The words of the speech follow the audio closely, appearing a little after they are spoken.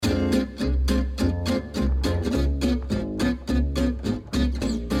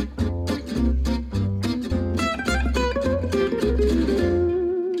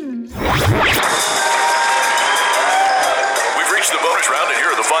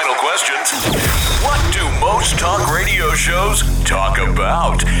questions. What do most talk radio shows talk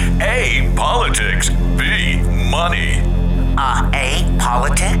about? A, politics. B, money. A,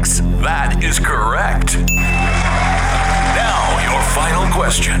 politics? That is correct. Now, your final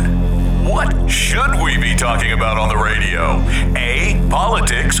question. What should we be talking about on the radio? A,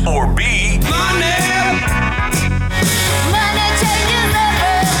 politics, or B, money? Money changes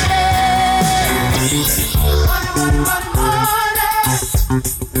everything.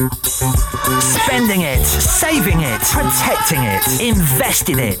 Spending it, saving it, protecting it,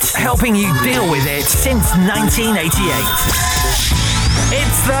 investing it, helping you deal with it since 1988.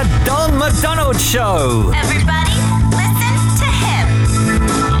 It's the Don McDonald Show. Everybody, listen to him.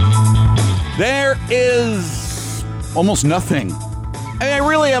 There is almost nothing. I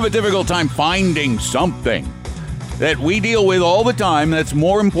really have a difficult time finding something that we deal with all the time that's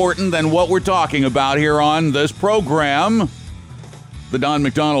more important than what we're talking about here on this program, the Don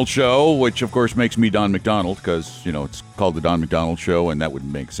McDonald Show, which of course makes me Don McDonald because, you know, it's called the Don McDonald Show, and that would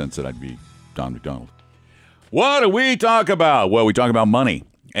make sense that I'd be Don McDonald. What do we talk about? Well, we talk about money.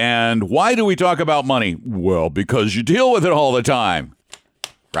 And why do we talk about money? Well, because you deal with it all the time,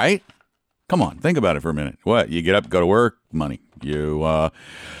 right? Come on, think about it for a minute. What? You get up, go to work, money. You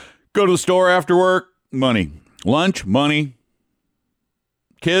go to the store after work, money. Lunch, money.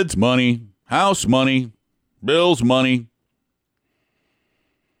 Kids, money. House, money. Bills, money.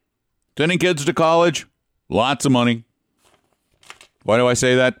 Sending kids to college, lots of money. Why do I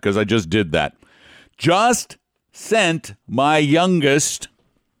say that? Because I just did that. Just sent my youngest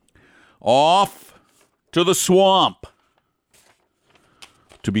off to the swamp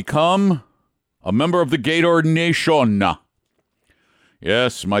to become a member of the Gator Nation.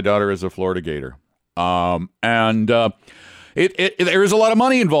 Yes, my daughter is a Florida Gator. There is a lot of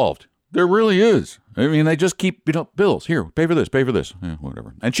money involved. There really is. I mean, they just keep, bills. Here, pay for this, yeah,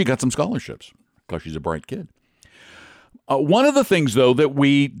 whatever. And she got some scholarships because she's a bright kid. One of the things, though, that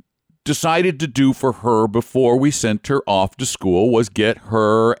we decided to do for her before we sent her off to school was get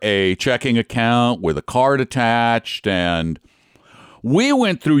her a checking account with a card attached. And we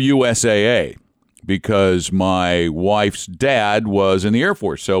went through USAA because my wife's dad was in the Air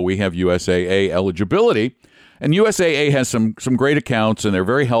Force. So we have USAA eligibility. And USAA has some great accounts, and they're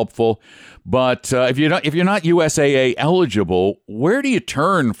very helpful. But if you're not USAA eligible, where do you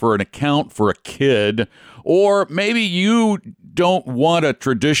turn for an account for a kid? Or maybe you don't want a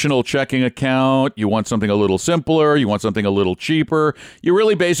traditional checking account. You want something a little simpler. You want something a little cheaper. You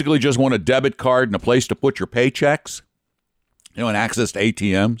really basically just want a debit card and a place to put your paychecks, and access to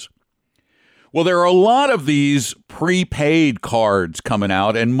ATMs. Well, there are a lot of these prepaid cards coming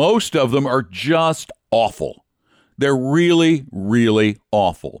out, and most of them are just awful. They're really, really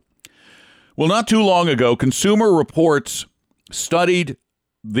awful. Well, not too long ago, Consumer Reports studied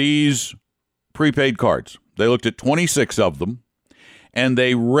these prepaid cards. They looked at 26 of them, and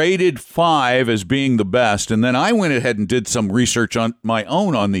they rated 5 as being the best. And then I went ahead and did some research on my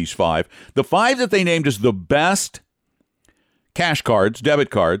own on these 5. The 5 that they named as the best cash cards,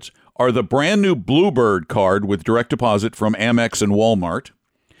 debit cards, are the brand new Bluebird card with direct deposit from Amex and Walmart,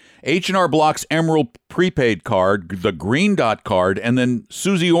 H&R Block's Emerald prepaid card, the Green Dot card, and then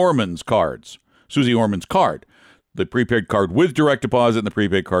Susie Orman's cards. Susie Orman's card, the prepaid card with direct deposit and the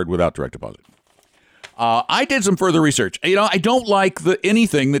prepaid card without direct deposit. I did some further research. I don't like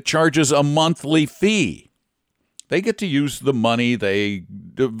anything that charges a monthly fee. They get to use the money. They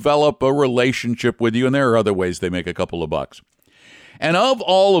develop a relationship with you, and there are other ways they make a couple of bucks. And of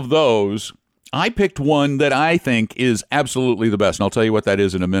all of those, I picked one that I think is absolutely the best, and I'll tell you what that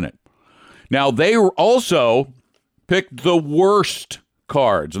is in a minute. Now, they also picked the worst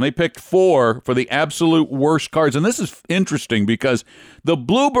cards, and they picked 4 for the absolute worst cards. And this is interesting because the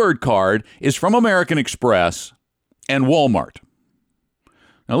Bluebird card is from American Express and Walmart.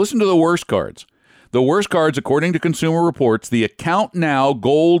 Now, listen to the worst cards. The worst cards, according to Consumer Reports, the Account Now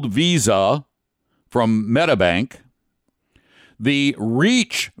Gold Visa from MetaBank, the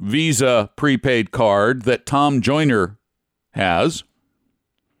Reach Visa prepaid card that Tom Joyner has,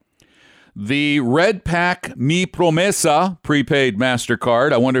 the Red Pack Mi Promesa prepaid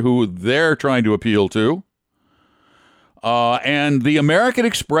MasterCard. I wonder who they're trying to appeal to. And the American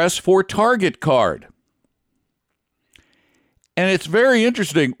Express for Target card. And it's very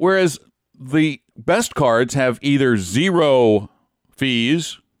interesting. Whereas the best cards have either 0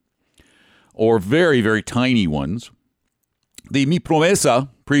 fees or very, very tiny ones, the Mi Promesa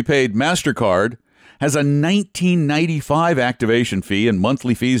prepaid MasterCard has a $19.95 activation fee and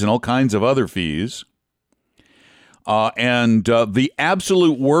monthly fees and all kinds of other fees. And the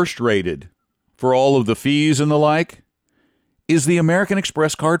absolute worst rated for all of the fees and the like is the American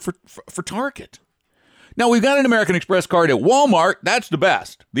Express card for Target. Now, we've got an American Express card at Walmart. That's the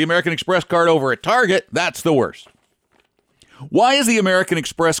best. The American Express card over at Target, that's the worst. Why is the American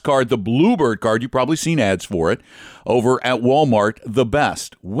Express card, the Bluebird card, you've probably seen ads for it, over at Walmart, the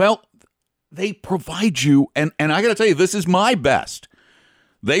best? Well, they provide you, and I got to tell you, this is my best.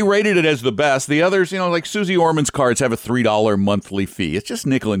 They rated it as the best. The others, like Susie Orman's cards have a $3 monthly fee. It's just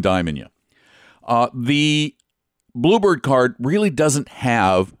nickel and diming you. The Bluebird card really doesn't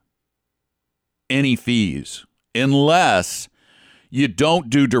have any fees unless you don't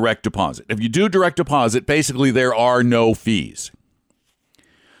do direct deposit. If you do direct deposit, basically there are no fees.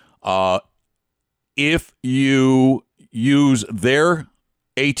 If you use their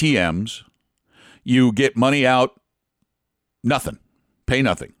ATMs, you get money out, nothing. Pay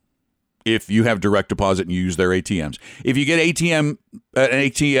nothing. If you have direct deposit and you use their ATMs. If you get an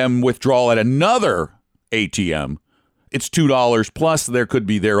ATM withdrawal at another ATM, it's $2 plus there could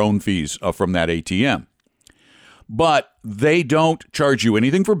be their own fees from that ATM. But they don't charge you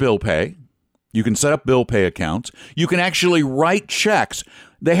anything for bill pay. You can set up bill pay accounts. You can actually write checks.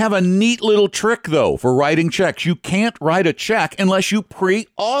 They have a neat little trick, though, for writing checks. You can't write a check unless you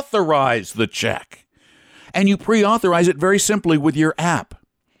pre-authorize the check. And you pre-authorize it very simply with your app.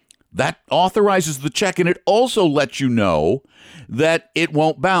 That authorizes the check, and it also lets you know that it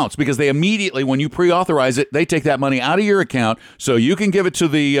won't bounce because they immediately, when you pre-authorize it, they take that money out of your account so you can give it to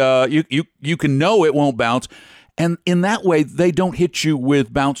the, you can know it won't bounce. And in that way, they don't hit you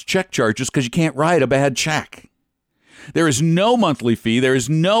with bounce check charges because you can't write a bad check. There is no monthly fee. There is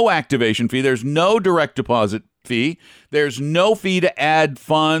no activation fee. There's no direct deposit fee. There's no fee to add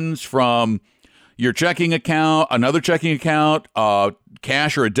funds from your checking account, another checking account,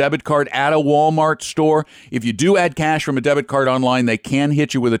 cash or a debit card at a Walmart store. If you do add cash from a debit card online, they will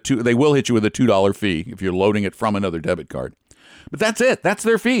hit you with a $2 fee if you're loading it from another debit card. But that's it. That's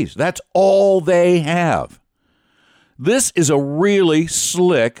their fees. That's all they have. This is a really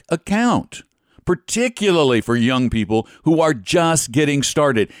slick account, particularly for young people who are just getting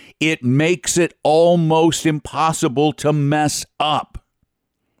started. It makes it almost impossible to mess up.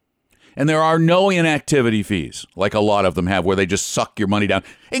 And there are no inactivity fees, like a lot of them have, where they just suck your money down,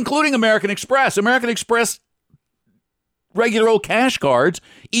 including American Express. American Express regular old cash cards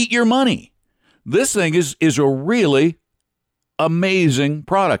eat your money. This thing is a really amazing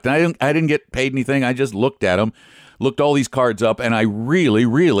product. And I didn't get paid anything. I just looked at them, looked all these cards up, and I really,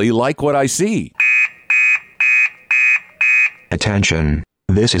 really like what I see. Attention.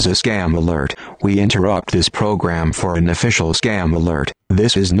 This is a scam alert. We interrupt this program for an official scam alert.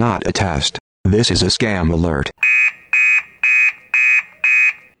 This is not a test. This is a scam alert.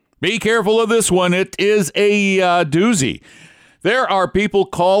 Be careful of this one. It is a doozy. There are people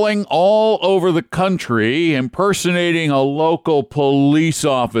calling all over the country, impersonating a local police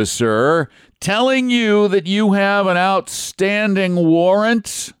officer, telling you that you have an outstanding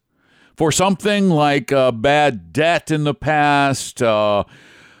warrant for something like a bad debt in the past.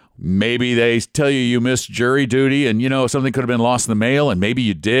 Maybe they tell you missed jury duty and, something could have been lost in the mail and maybe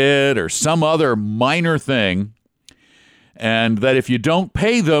you did, or some other minor thing. And that if you don't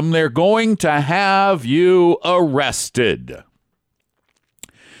pay them, they're going to have you arrested.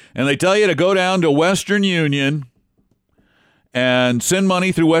 And they tell you to go down to Western Union and send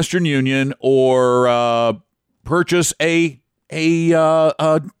money through Western Union or purchase a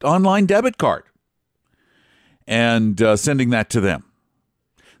online debit card and sending that to them.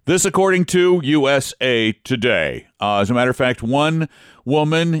 This, according to USA Today. As a matter of fact, one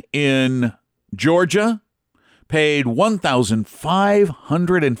woman in Georgia paid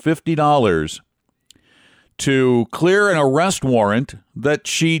 $1,550 to clear an arrest warrant that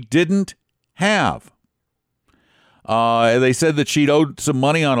she didn't have. They said that she'd owed some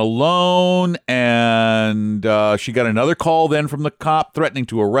money on a loan, and she got another call then from the cop threatening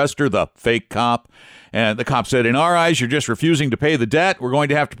to arrest her, the fake cop. And the cop said, in our eyes, you're just refusing to pay the debt. We're going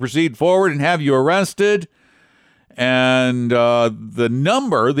to have to proceed forward and have you arrested. And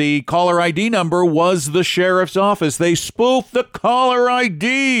the caller ID number was the sheriff's office. They spoofed the caller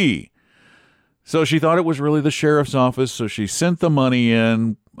ID. So she thought it was really the sheriff's office. So she sent the money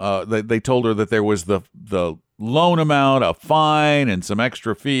in. They told her that there was the loan amount, a fine, and some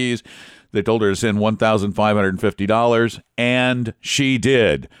extra fees. They told her to send $1,550, and she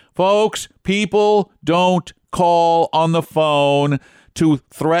did. Folks, people don't call on the phone to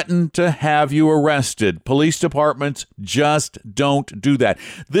threaten to have you arrested. Police departments just don't do that.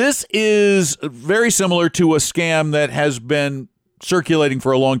 This is very similar to a scam that has been circulating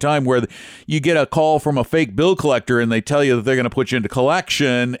for a long time where you get a call from a fake bill collector and they tell you that they're going to put you into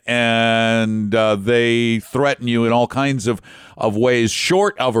collection, and they threaten you in all kinds of ways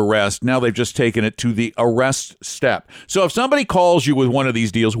short of arrest. Now they've just taken it to the arrest step. So if somebody calls you with one of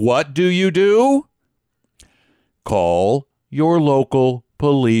these deals, what do? Call your local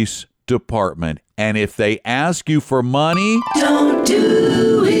police department. And if they ask you for money, don't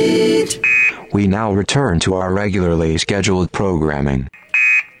do it. We now return to our regularly scheduled programming.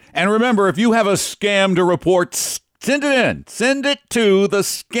 And remember, if you have a scam to report, send it in. Send it to the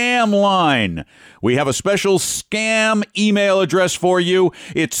scam line. We have a special scam email address for you.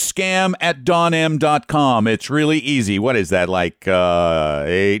 It's scam@donm.com. It's really easy. What is that, like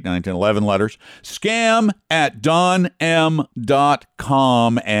 8, 9, 10, 11 letters?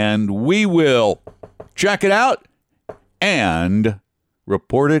 Scam@donm.com, and we will check it out and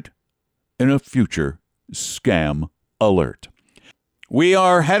report it in a future scam alert. We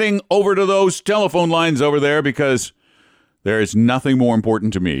are heading over to those telephone lines over there because there is nothing more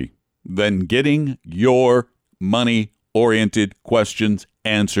important to me than getting your money-oriented questions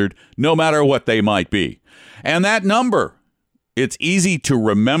answered, no matter what they might be. And that number, it's easy to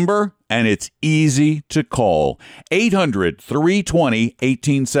remember and it's easy to call.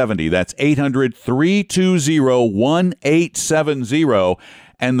 800-320-1870. That's 800-320-1870.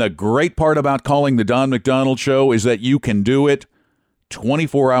 And the great part about calling the Don McDonald Show is that you can do it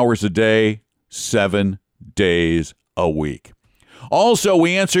 24 hours a day, 7 days a week. Also,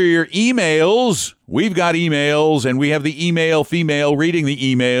 we answer your emails. We've got emails, and we have the email female reading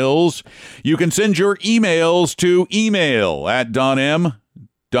the emails. You can send your emails to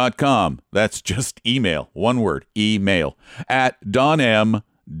email@donm.com. That's just email. One word, email @donm.com.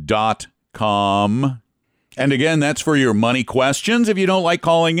 And again, that's for your money questions if you don't like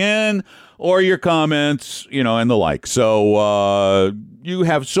calling in, or your comments, and the like. So you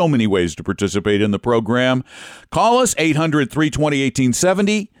have so many ways to participate in the program. Call us,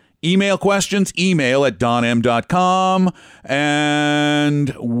 800-320-1870. Email questions, email@donm.com.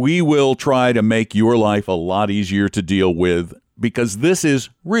 And we will try to make your life a lot easier to deal with, because this is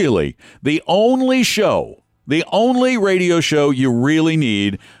really the only radio show you really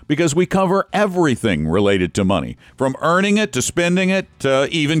need, because we cover everything related to money, from earning it to spending it to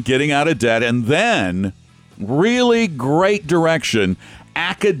even getting out of debt, and then really great direction,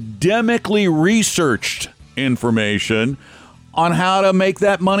 academically researched information on how to make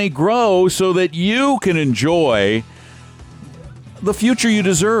that money grow so that you can enjoy the future you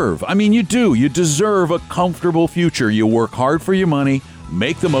deserve. I mean, you do. You deserve a comfortable future. You work hard for your money.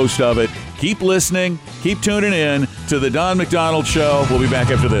 Make the most of it. Keep listening. Keep tuning in to The Don McDonald Show. We'll be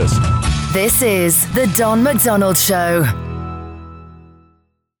back after this. This is The Don McDonald Show.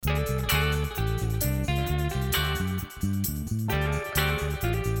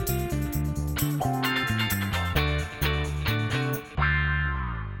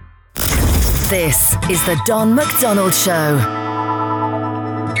 This is The Don McDonald Show.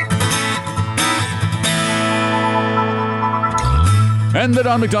 And the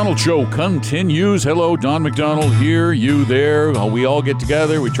Don McDonald Show continues. Hello, Don McDonald here, you there. We all get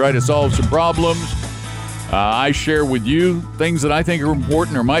together. We try to solve some problems. I share with you things that I think are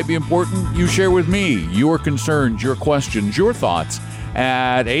important or might be important. You share with me your concerns, your questions, your thoughts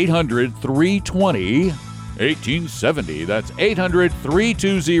at 800-320-1870. That's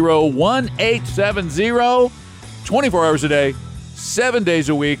 800-320-1870. 24 hours a day, 7 days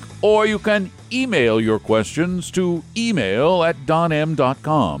a week. Or you can email your questions to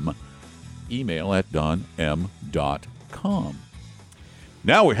email@donm.com. Email@donm.com.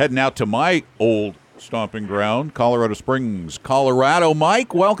 Now we're heading out to my old stomping ground, Colorado Springs, Colorado.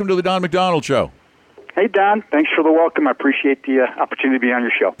 Mike, welcome to the Don McDonald Show. Hey, Don. Thanks for the welcome. I appreciate the opportunity to be on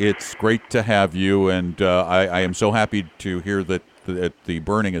your show. It's great to have you, and I am so happy to hear that the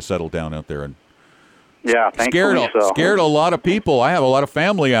burning has settled down out there. And yeah, thankfully so. Scared a lot of people. I have a lot of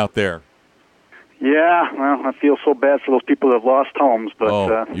family out there. Yeah, well, I feel so bad for those people that have lost homes.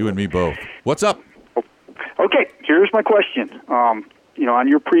 But you and me both. What's up? Okay, here's my question. On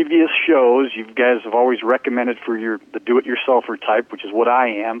your previous shows, you guys have always recommended for the do-it-yourselfer type, which is what I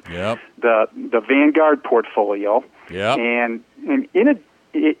am. Yep. The Vanguard portfolio. Yep. And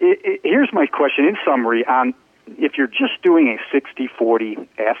here's my question in summary on if you're just doing a 60-40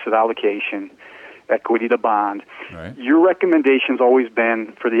 asset allocation, equity to bond, right, your recommendation's always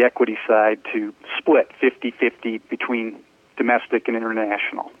been for the equity side to split 50-50 between domestic and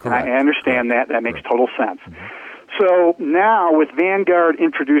international. Correct. I understand Correct. that makes total sense. Mm-hmm. So now with Vanguard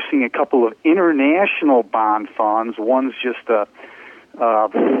introducing a couple of international bond funds, one's just an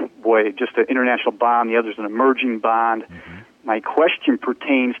international bond, the other's an emerging bond. Mm-hmm. My question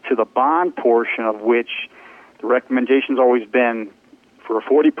pertains to the bond portion, of which the recommendation's always been for a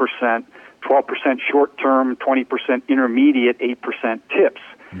 40%, 12% short-term, 20% intermediate, 8% tips.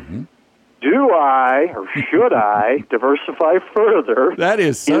 Mm-hmm. Do I, or should I, diversify further That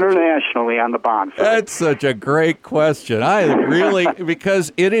is internationally on the bond side? That's such a great question. I really,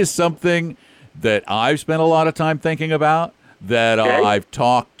 because it is something that I've spent a lot of time thinking about, that I've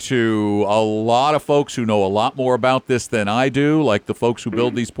talked to a lot of folks who know a lot more about this than I do, like the folks who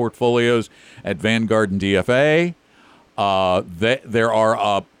build these portfolios at Vanguard and DFA. There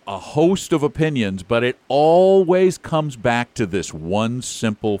are a host of opinions, but it always comes back to this one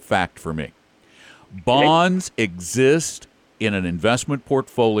simple fact for me. Bonds exist in an investment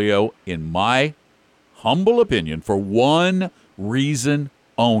portfolio, in my humble opinion, for one reason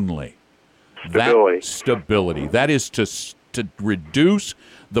only. Stability. That is to reduce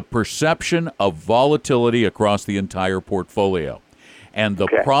the perception of volatility across the entire portfolio. And the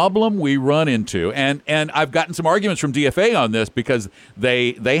problem we run into, and I've gotten some arguments from DFA on this because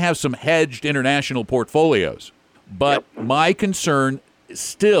they have some hedged international portfolios. But my concern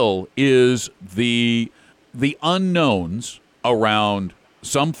still is the unknowns around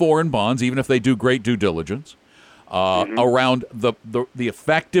some foreign bonds, even if they do great due diligence, around the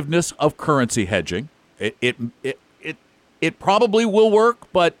effectiveness of currency hedging. It probably will work,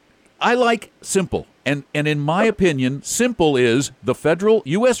 but I like simple. And in my opinion, simple is the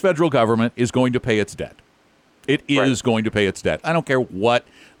U.S. federal government is going to pay its debt. It is going to pay its debt. I don't care what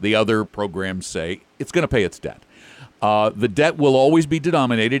the other programs say. It's going to pay its debt. The debt will always be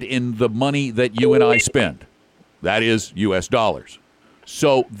denominated in the money that you and I spend. That is U.S. dollars.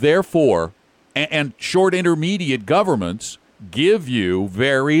 So therefore, and short intermediate governments give you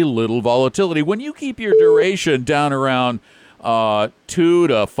very little volatility. When you keep your duration down around 2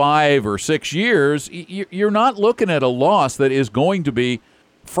 to 5 or 6 years, you're not looking at a loss that is going to be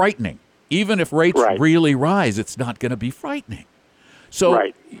frightening. Even if rates really rise, it's not going to be frightening. So,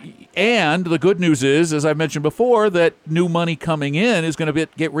 and the good news is, as I mentioned before, that new money coming in is going to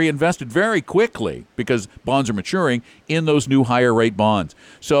get reinvested very quickly because bonds are maturing in those new higher rate bonds.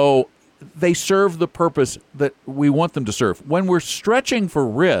 So they serve the purpose that we want them to serve. When we're stretching for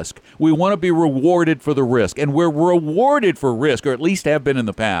risk, we want to be rewarded for the risk. And we're rewarded for risk, or at least have been in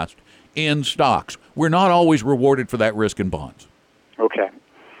the past, in stocks. We're not always rewarded for that risk in bonds. Okay.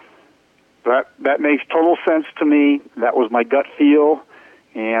 That makes total sense to me. That was my gut feel.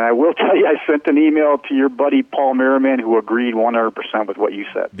 And I will tell you, I sent an email to your buddy Paul Merriman, who agreed 100% with what you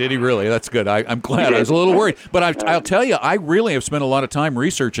said. Did he really? That's good. I'm glad. I was a little worried. But I'll tell you, I really have spent a lot of time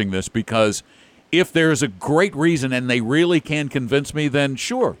researching this, because if there's a great reason and they really can convince me, then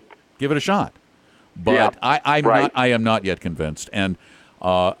sure, give it a shot. But I am not yet convinced. And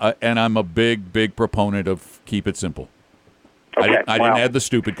I'm a big proponent of keep it simple. Okay, I didn't add the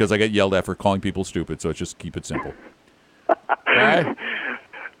stupid because I get yelled at for calling people stupid, so it's just keep it simple. Okay?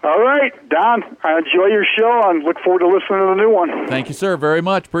 All right, Don, I enjoy your show and look forward to listening to the new one. Thank you, sir, very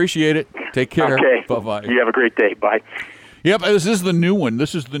much. Appreciate it. Take care. Okay. Bye-bye. You have a great day. Bye. Yep, this is the new one.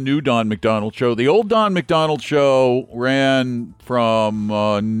 This is the new Don McDonald Show. The old Don McDonald Show ran from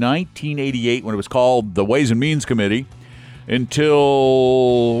 1988, when it was called the Ways and Means Committee,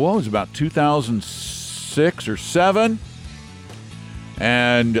 until, what was it, about 2006 or 7?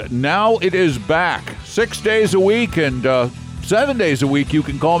 And now it is back 6 days a week and 7 days a week. You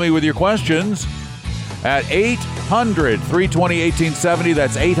can call me with your questions at 800-320-1870.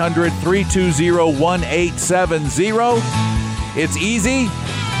 That's 800-320-1870. It's easy.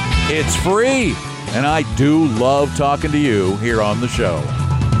 It's free. And I do love talking to you here on the show.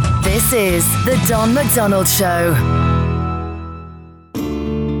 This is the Don McDonald Show.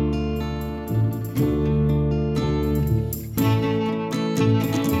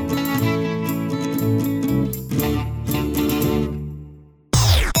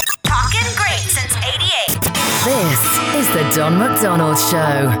 This is the Don McDonald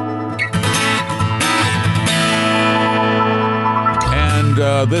Show. And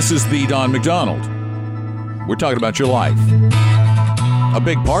this is the Don McDonald. We're talking about your life. A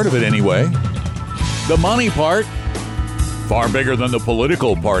big part of it anyway. The money part, far bigger than the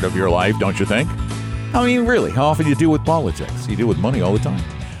political part of your life, don't you think? I mean, really, how often do you deal with politics? You deal with money all the time.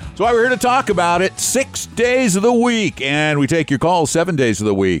 So we're here to talk about it 6 days of the week, and we take your calls 7 days of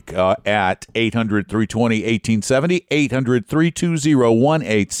the week at 800-320-1870,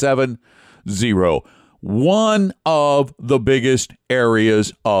 800-320-1870. One of the biggest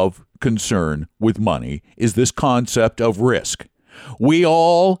areas of concern with money is this concept of risk. We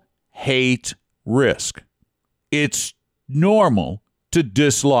all hate risk. It's normal to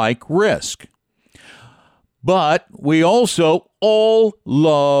dislike risk. But we also all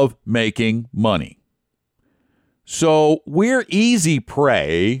love making money. So we're easy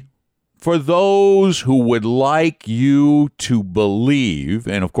prey for those who would like you to believe,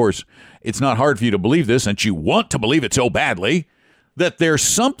 and of course, it's not hard for you to believe this, and you want to believe it so badly, that there's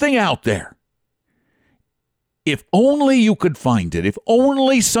something out there. If only you could find it, if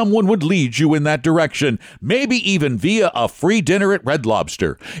only someone would lead you in that direction, maybe even via a free dinner at Red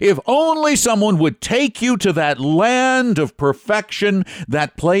Lobster. If only someone would take you to that land of perfection,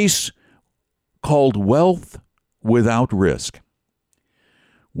 that place called wealth without risk.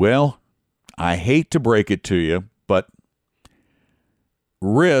 Well, I hate to break it to you, but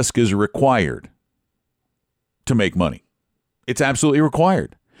risk is required to make money. It's absolutely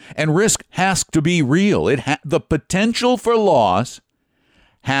required. And risk has to be real. The potential for loss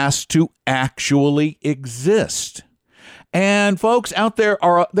has to actually exist. And folks out there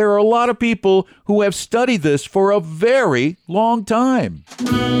are a lot of people who have studied this for a very long time.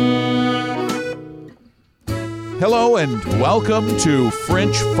 Hello and welcome to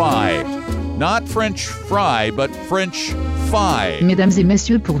French Fi. Not French fry, but French Fi. Mesdames et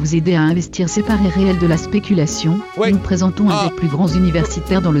messieurs, pour vous aider à investir séparé réel de la spéculation, nous présentons un des plus grands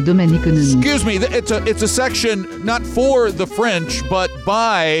universitaires dans le domaine économique. Excuse me, it's a section not for the French, but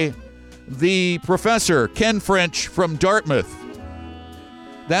by the professor, Ken French from Dartmouth.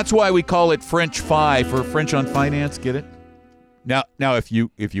 That's why we call it French Fi, for French on Finance, get it? Now if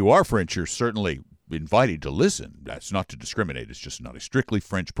you are French, you're certainly invited to listen. That's not to discriminate. It's just not a strictly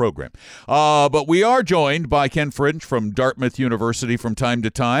French program. But we are joined by Ken French from Dartmouth University from time to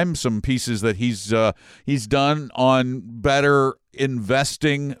time. Some pieces that he's done on better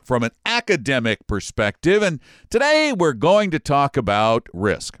investing from an academic perspective. And today we're going to talk about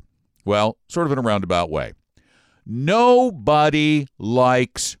risk. Well, sort of in a roundabout way. Nobody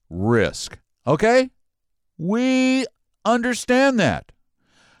likes risk. Okay? We understand that.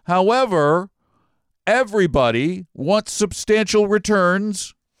 However, everybody wants substantial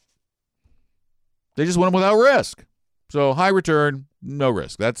returns. They just want them without risk. So high return, no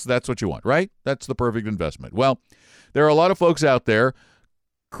risk. That's what you want, right? That's the perfect investment. Well, there are a lot of folks out there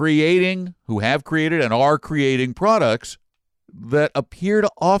who have created and are creating products that appear to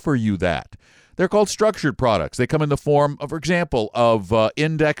offer you that. They're called structured products. They come in the form, for example, of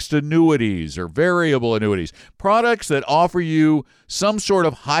indexed annuities or variable annuities, products that offer you some sort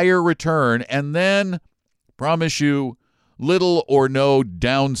of higher return and then promise you little or no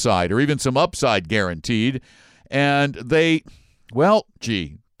downside or even some upside guaranteed. And they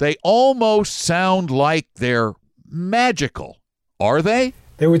almost sound like they're magical. Are they?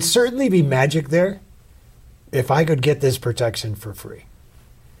 There would certainly be magic there if I could get this protection for free.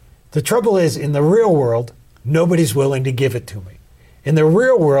 The trouble is, in the real world, nobody's willing to give it to me. In the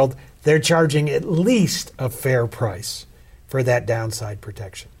real world, they're charging at least a fair price for that downside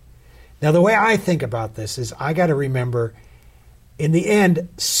protection. Now, the way I think about this is I got to remember, in the end,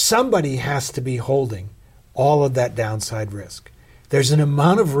 somebody has to be holding all of that downside risk. There's an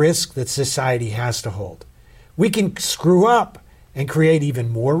amount of risk that society has to hold. We can screw up and create even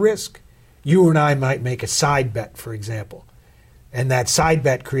more risk. You and I might make a side bet, for example. And that side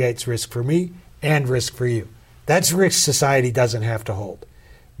bet creates risk for me and risk for you. That's risk society doesn't have to hold.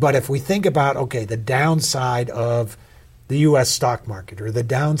 But if we think about, okay, the downside of the U.S. stock market or the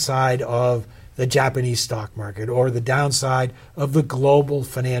downside of the Japanese stock market or the downside of the global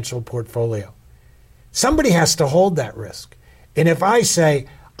financial portfolio, somebody has to hold that risk. And if I say,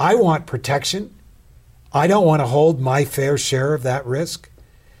 I want protection, I don't want to hold my fair share of that risk,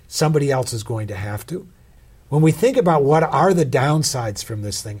 somebody else is going to have to. When we think about what are the downsides from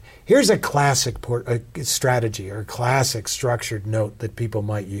this thing, here's a classic strategy or a classic structured note that people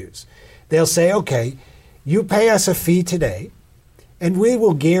might use. They'll say, okay, you pay us a fee today, and we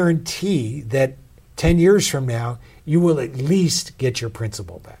will guarantee that 10 years from now, you will at least get your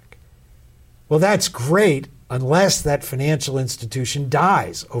principal back. Well, that's great unless that financial institution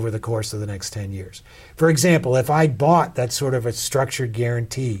dies over the course of the next 10 years. For example, if I bought that sort of a structured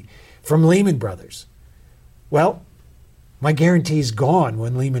guarantee from Lehman Brothers, well, my guarantee is gone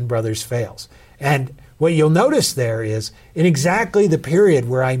when Lehman Brothers fails. And what you'll notice there is in exactly the period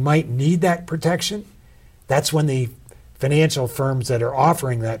where I might need that protection, that's when the financial firms that are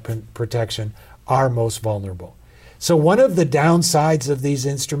offering that protection are most vulnerable. So one of the downsides of these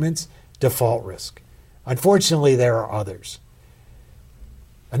instruments, default risk. Unfortunately, there are others.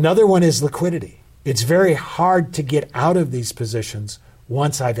 Another one is liquidity. It's very hard to get out of these positions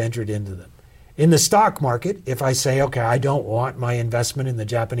once I've entered into them. In the stock market, if I say, okay, I don't want my investment in the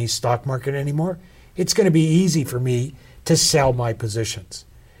Japanese stock market anymore, it's going to be easy for me to sell my positions.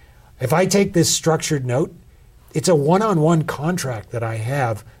 If I take this structured note It's a one-on-one contract that I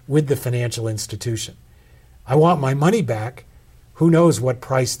have with the financial institution. I want my money back. Who knows what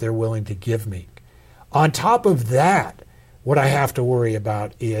price they're willing to give me? On top of that, what I have to worry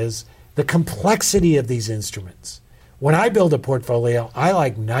about is the complexity of these instruments. When I build a portfolio, I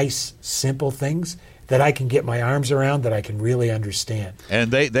like nice, simple things that I can get my arms around, that I can really understand.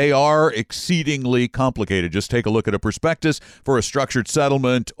 And they are exceedingly complicated. Just take a look at a prospectus for a structured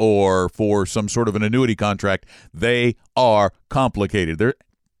settlement or for some sort of an annuity contract. They are complicated.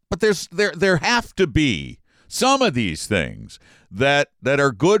 But there have to be some of these things that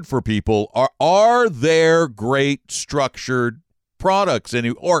are good for people. Are there great structured products,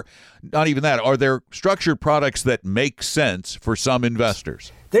 or not even that? Are there structured products that make sense for some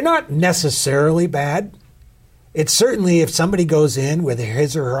investors? They're not necessarily bad. It's certainly, if somebody goes in with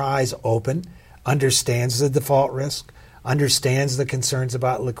his or her eyes open, understands the default risk, understands the concerns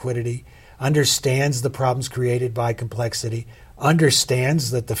about liquidity, understands the problems created by complexity,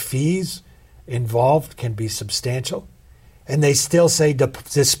 understands that the fees involved can be substantial, and they still say,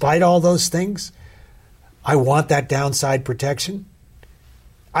 despite all those things, I want that downside protection.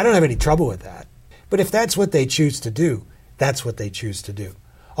 I don't have any trouble with that. But if that's what they choose to do, that's what they choose to do.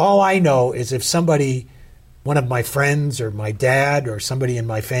 All I know is if somebody, one of my friends or my dad or somebody in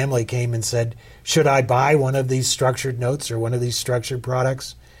my family came and said, should I buy one of these structured notes or one of these structured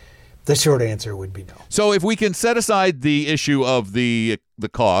products? The short answer would be no. So if we can set aside the issue of the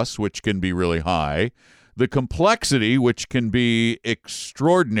costs, which can be really high, the complexity, which can be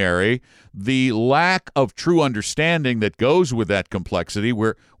extraordinary, the lack of true understanding that goes with that complexity,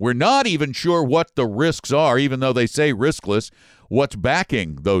 we're not even sure what the risks are, even though they say riskless, what's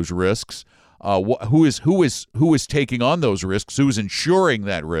backing those risks, who is taking on those risks, who's insuring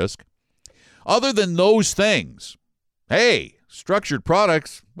that risk. Other than those things, hey, structured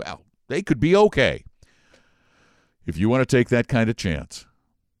products, well, they could be okay if you want to take that kind of chance.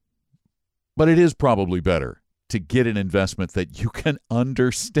 But it is probably better to get an investment that you can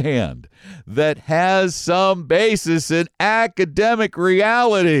understand, that has some basis in academic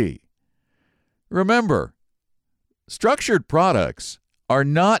reality. Remember, structured products are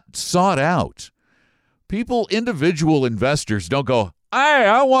not sought out. Individual investors don't go,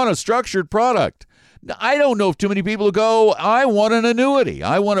 I want a structured product. I don't know of too many people who go, I want an annuity.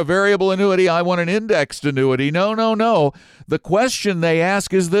 I want a variable annuity. I want an indexed annuity. No. The question they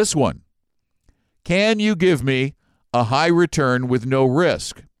ask is this one. Can you give me a high return with no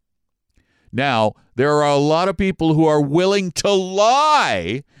risk? Now, there are a lot of people who are willing to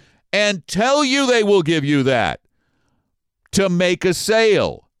lie and tell you they will give you that to make a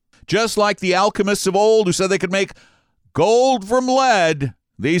sale. Just like the alchemists of old who said they could make gold from lead,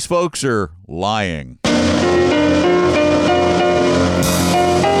 these folks are lying.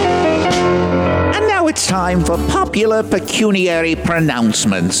 And now it's time for popular pecuniary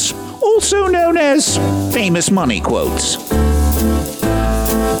pronouncements, also known as famous money quotes.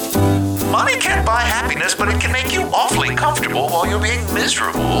 Money can't buy happiness, but it can make you awfully comfortable while you're being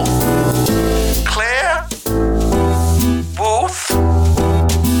miserable. Claire? Booth?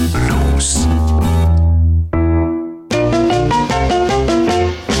 Loose.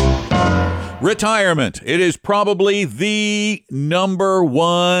 Retirement. It is probably the number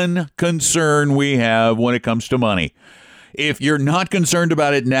one concern we have when it comes to money. If you're not concerned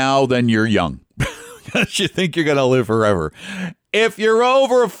about it now, then you're young. You think you're going to live forever. If you're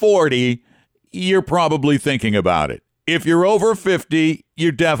over 40, you're probably thinking about it. If you're over 50,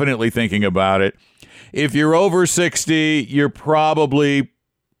 you're definitely thinking about it. If you're over 60, you're probably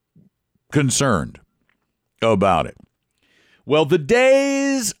concerned about it. Well, the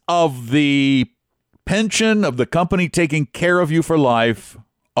days of the pension of the company taking care of you for life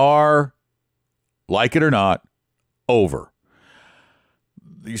are, like it or not, over.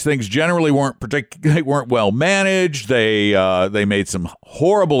 These things generally weren't well managed. They made some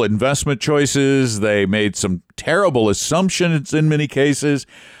horrible investment choices. They made some terrible assumptions in many cases.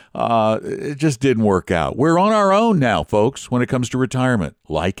 It just didn't work out. We're on our own now, folks, when it comes to retirement.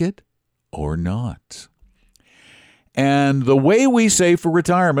 Like it or not. And the way we save for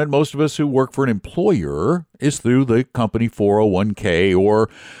retirement, most of us who work for an employer, is through the company 401k, or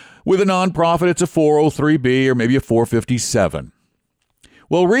with a nonprofit, it's a 403b or maybe a 457.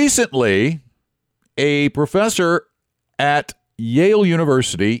 Well, recently, a professor at Yale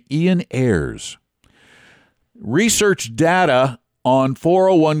University, Ian Ayres, researched data on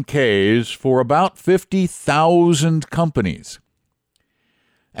 401ks for about 50,000 companies.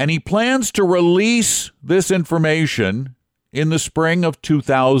 And he plans to release this information in the spring of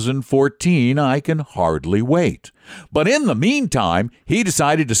 2014. I can hardly wait. But in the meantime, he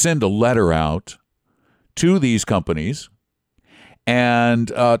decided to send a letter out to these companies and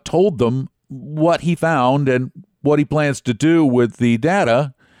told them what he found and what he plans to do with the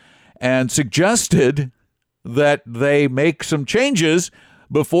data, and suggested that they make some changes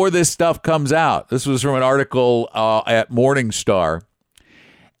before this stuff comes out. This was from an article at Morningstar.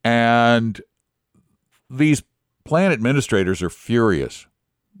 And these plan administrators are furious.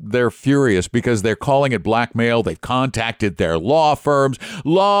 They're furious because they're calling it blackmail. They've contacted their law firms.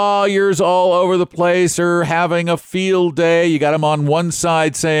 Lawyers all over the place are having a field day. You got them on one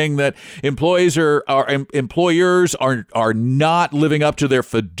side saying that employers are not living up to their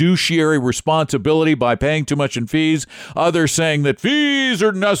fiduciary responsibility by paying too much in fees. Others saying that fees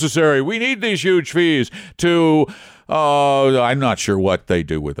are necessary. We need these huge fees to, I'm not sure what they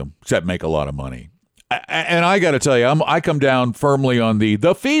do with them, except make a lot of money. And I got to tell you, I come down firmly on the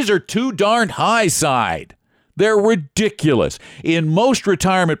fees are too darn high side. They're ridiculous. In most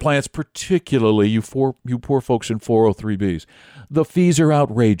retirement plans, particularly you poor folks in 403Bs, the fees are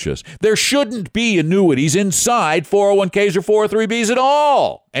outrageous. There shouldn't be annuities inside 401ks or 403Bs at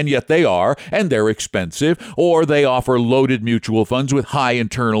all. And yet they are, and they're expensive, or they offer loaded mutual funds with high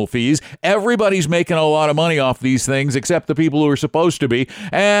internal fees. Everybody's making a lot of money off these things except the people who are supposed to be,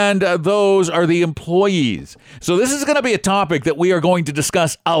 and those are the employees. So this is going to be a topic that we are going to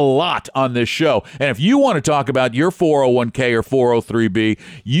discuss a lot on this show. And if you want to talk about your 401k or 403B,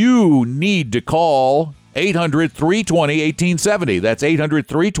 you need to call 800-320-1870. That's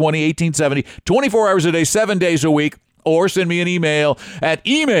 800-320-1870. 24 hours a day, 7 days a week. Or send me an email at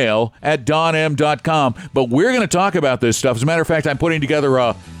donm.com. But we're going to talk about this stuff. As a matter of fact, I'm putting together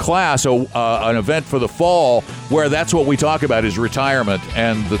a class, an event for the fall, where that's what we talk about is retirement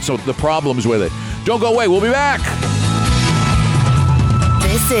and the problems with it. Don't go away. We'll be back.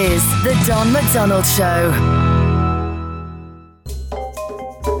 This is the Don McDonald Show.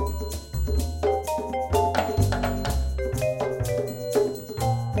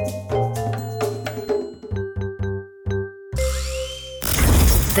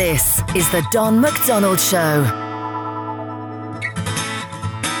 This is the Don McDonald Show.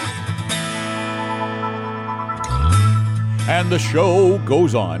 And the show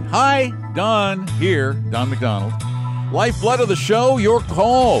goes on. Hi, Don here, Don McDonald. Lifeblood of the show, your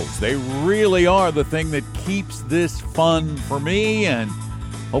calls. They really are the thing that keeps this fun for me and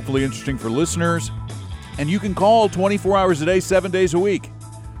hopefully interesting for listeners. And you can call 24 hours a day, 7 days a week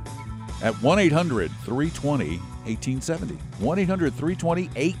at 1-800-320-1870.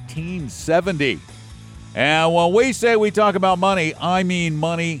 1-800-320-1870. And when we say we talk about money, I mean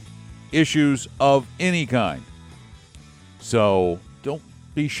money issues of any kind. So don't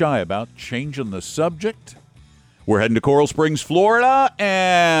be shy about changing the subject. We're heading to Coral Springs, Florida.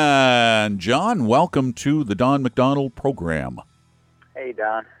 And John, welcome to the Don McDonald program. Hey,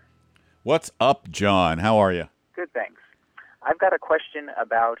 Don. What's up, John? How are you? Good, thanks. I've got a question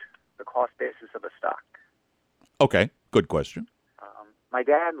about the cost basis of a stock. Okay, good question. My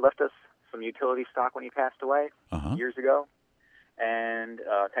dad left us some utility stock when he passed away years ago. And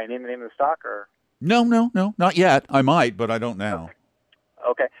can I name the name of the stock? Or No, not yet. I might, but I don't now.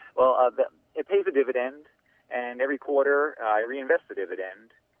 Okay. Well, it pays a dividend, and every quarter I reinvest the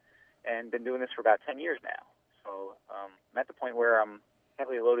dividend, and been doing this for about 10 years now. So I'm at the point where I'm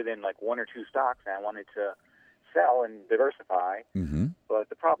heavily loaded in like one or two stocks, and I wanted to sell and diversify. Mm-hmm. But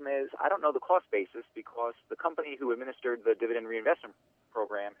the problem is I don't know the cost basis because the company who administered the dividend reinvestment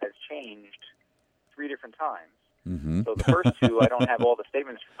program has changed 3 different times. Mm-hmm. So the first two I don't have all the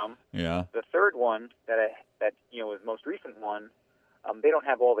statements from. Yeah. The third one that was the most recent one, they don't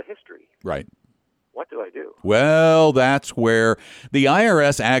have all the history. Right. What do I do? Well, that's where the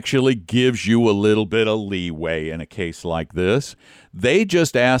IRS actually gives you a little bit of leeway in a case like this. They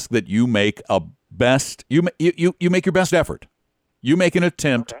just ask that you make you make your best effort. You make an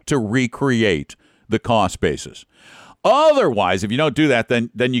attempt to recreate the cost basis. Otherwise, if you don't do that,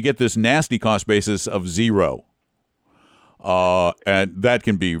 then you get this nasty cost basis of zero. And that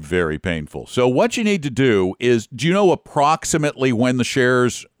can be very painful. So what you need to do is, do you know approximately when the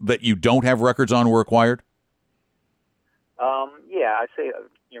shares that you don't have records on were acquired? Yeah, I'd say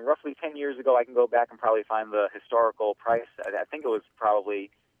roughly 10 years ago, I can go back and probably find the historical price. I think it was probably,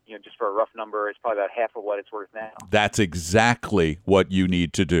 just for a rough number, it's probably about half of what it's worth now. That's exactly what you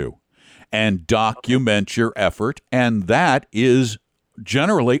need to do. And document your effort, and that is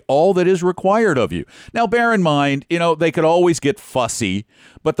generally all that is required of you. Now, bear in mind, they could always get fussy,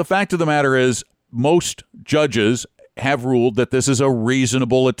 but the fact of the matter is most judges have ruled that this is a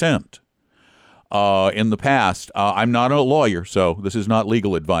reasonable attempt. In the past, I'm not a lawyer, so this is not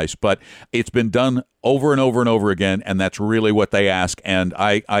legal advice, but it's been done over and over and over again, and that's really what they ask, and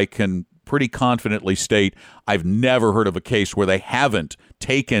I can pretty confidently state I've never heard of a case where they haven't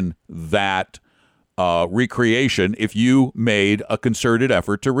taken that recreation if you made a concerted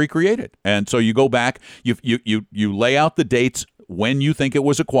effort to recreate it. And so you go back, you lay out the dates when you think it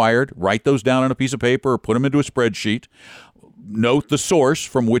was acquired, write those down on a piece of paper or put them into a spreadsheet, note the source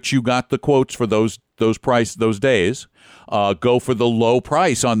from which you got the quotes for those days, go for the low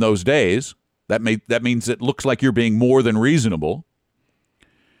price on those days. That means it looks like you're being more than reasonable.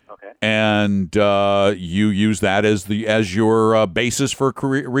 Okay. And you use that as your basis for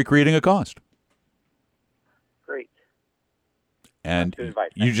recreating a cost. Great. And Good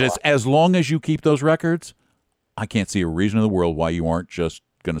advice. you Thanks a just, lot. as long as you keep those records, I can't see a reason in the world why you aren't just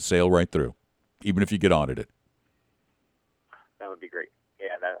going to sail right through, even if you get audited. That would be great. Yeah,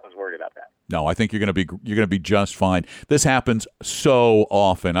 I was worried about that. No, I think you're going to be just fine. This happens so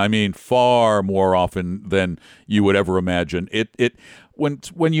often. I mean, far more often than you would ever imagine.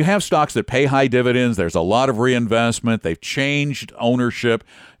 When you have stocks that pay high dividends, there's a lot of reinvestment. They've changed ownership.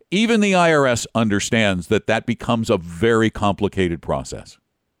 Even the IRS understands that becomes a very complicated process.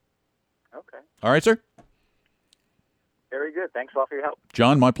 Okay. All right, sir? Very good. Thanks a lot for your help.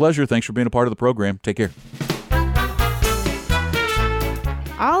 John, my pleasure. Thanks for being a part of the program. Take care.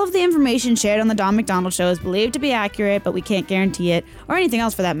 All of the information shared on the Don McDonald Show is believed to be accurate, but we can't guarantee it, or anything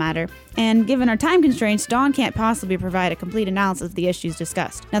else for that matter. And given our time constraints, Don can't possibly provide a complete analysis of the issues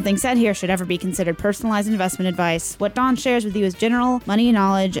discussed. Nothing said here should ever be considered personalized investment advice. What Don shares with you is general money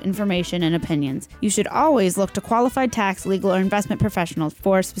knowledge, information, and opinions. You should always look to qualified tax, legal, or investment professionals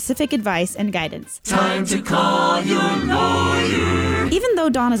for specific advice and guidance. Time to call your lawyer. Even though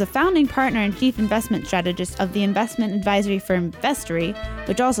Don is a founding partner and chief investment strategist of the investment advisory firm Vestory,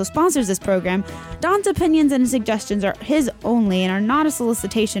 which also sponsors this program, Don's opinions and suggestions are his only and are not a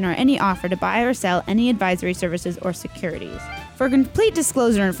solicitation or any offer to buy or sell any advisory services or securities. For complete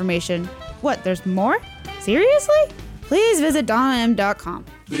disclosure information, there's more? Seriously? Please visit donm.com.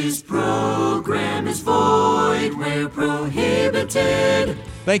 This program is void where prohibited.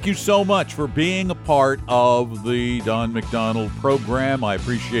 Thank you so much for being a part of the Don McDonald program. I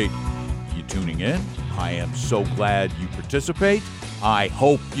appreciate you tuning in. I am so glad you participate. I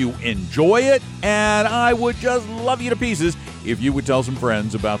hope you enjoy it, and I would just love you to pieces if you would tell some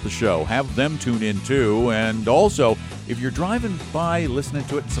friends about the show. Have them tune in too, and also, if you're driving by listening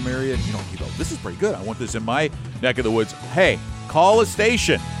to it in some area, and you go, this is pretty good, I want this in my neck of the woods, hey, call a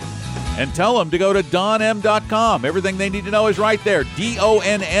station and tell them to go to donm.com. Everything they need to know is right there,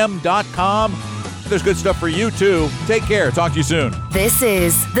 donm.com. There's good stuff for you too. Take care. Talk to you soon. This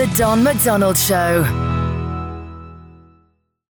is The Don McDonald Show.